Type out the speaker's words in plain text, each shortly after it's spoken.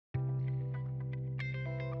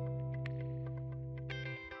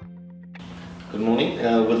Good morning.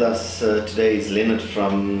 With us today is Leonard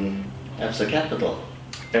from ABSA Capital.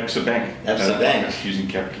 ABSA Bank. ABSA Bank. Not using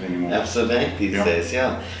capital anymore. ABSA Bank these days,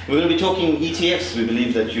 yeah. We're going to be talking ETFs. We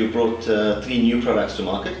believe that you brought 3 new products to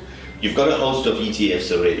market. You've got a host of ETFs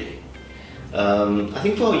already. I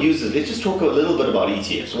think for our users, let's just talk a little bit about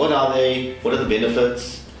ETFs. What are they? What are the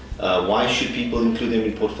benefits? Why should people include them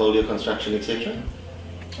in portfolio construction, etc.?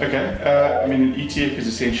 Okay, I mean, an ETF is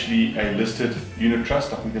essentially a listed unit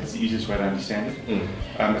trust. I think that's the easiest way to understand it.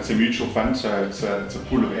 It's a mutual fund, so it's a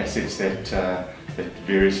pool of assets that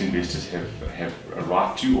various investors have a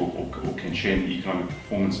right to or can share in the economic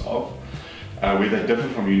performance of. Where they differ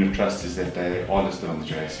from unit trusts is that they are listed on the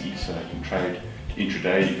JSE, so they can trade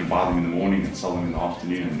intraday. You can buy them in the morning and sell them in the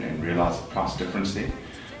afternoon and realize the price difference there,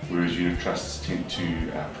 whereas unit trusts tend to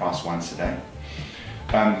price once a day.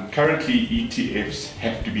 Currently, ETFs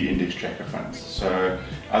have to be index tracker funds. So,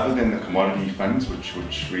 other than the commodity funds, which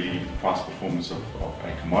really the price performance of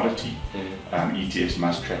a commodity, ETFs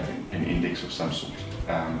must track an index of some sort,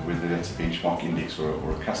 whether that's a benchmark index or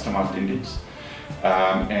a customized index.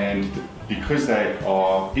 And because they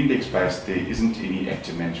are index-based, there isn't any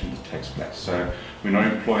active management that takes place. So, we're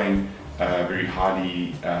not employing very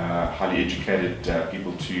highly educated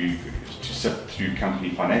people to sift through company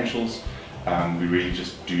financials. We really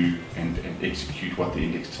just do and execute what the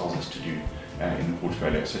index tells us to do in the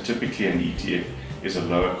portfolio. So typically an ETF is a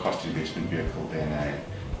lower cost investment vehicle than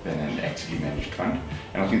an actively managed fund.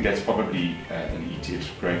 And I think that's probably an ETF's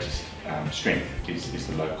greatest strength is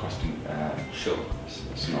the low cost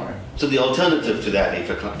scenario. So the alternative to that,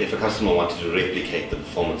 if a customer wanted to replicate the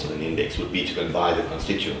performance of an index, would be to go and buy the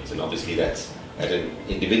constituents. And obviously that's at an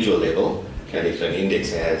individual level. And if an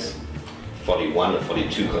index has 41 or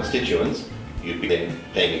 42 constituents, you'd be then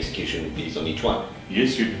paying execution fees on each one.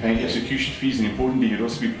 Yes, you'd be paying execution fees, and importantly, you'd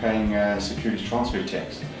also be paying securities transfer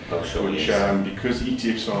tax. Oh, sure, which, yes. Because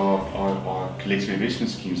ETFs are collective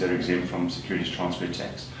investment schemes that are exempt from securities transfer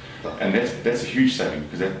tax. Okay. And that's a huge saving,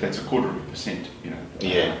 because that's 0.25%.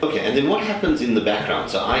 Yeah. Okay. And then what happens in the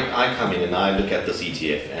background? So I come in and I look at this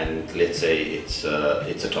ETF, and let's say it's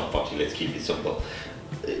a top 40. Let's keep it simple.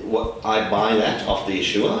 I buy that off the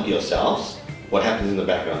issuer yourselves. What happens in the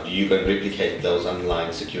background? Do you go and replicate those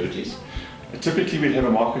underlying securities? Typically we'd have a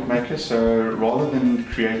market maker, so rather than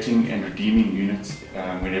creating and redeeming units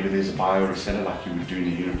whenever there's a buyer or a seller like you would do in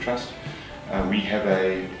a unit trust, we have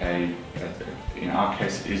in our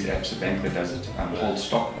case it is ABSA Bank that does it, hold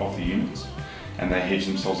stock of the units, and they hedge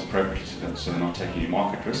themselves appropriately so they're not taking any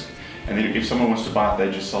market risk. And then if someone wants to buy it, they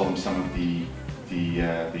just sell them some of the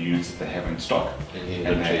units that they have in stock,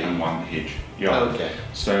 and they unwind the hedge. Yeah. Oh, okay.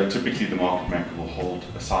 So typically the market maker will hold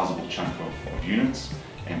a sizable chunk of units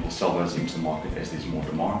and will sell those into the market as there's more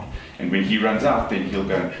demand. And when he runs out, then he'll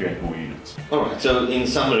go and create more units. All right. So in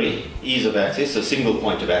summary, ease of access, a single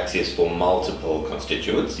point of access for multiple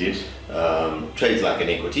constituents. Yes. Trades like an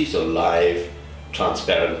equity, so live,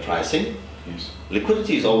 transparent pricing. Yes.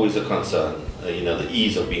 Liquidity is always a concern, the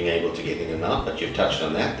ease of being able to get in and out, but you've touched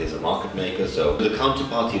on that. There's a market maker, so the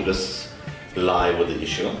counterparty risks lie with the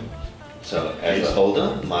issuer. So as a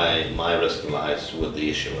holder, my risk lies with the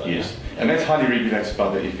issuer. Yes, and that's highly regulated by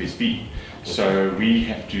the FSB. So we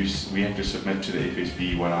have to submit to the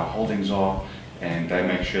FSB what our holdings are, and they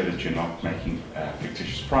make sure that you're not making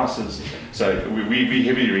fictitious prices. So we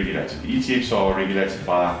heavily regulated. The ETFs are regulated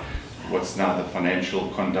by what's now the Financial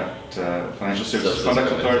Services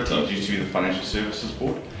Conduct Authority. It used to be the Financial Services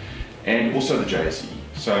Board, and also the JSE.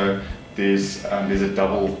 So there's a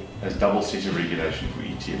double set of regulation for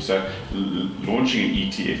ETF. So launching an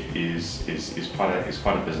ETF is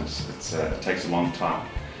quite a business. It takes a long time,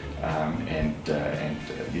 and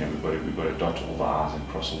we've got to dot all the I's and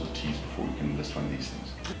cross all the T's before we can list one of these things.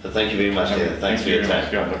 So thank you very much. Thanks for your time.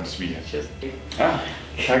 Yeah, I'd love to speak. Cheers.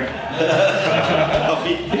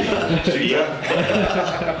 Coffee.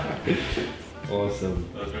 Awesome.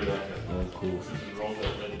 That was very nice. Cool. Since the role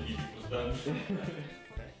that Egypt was done.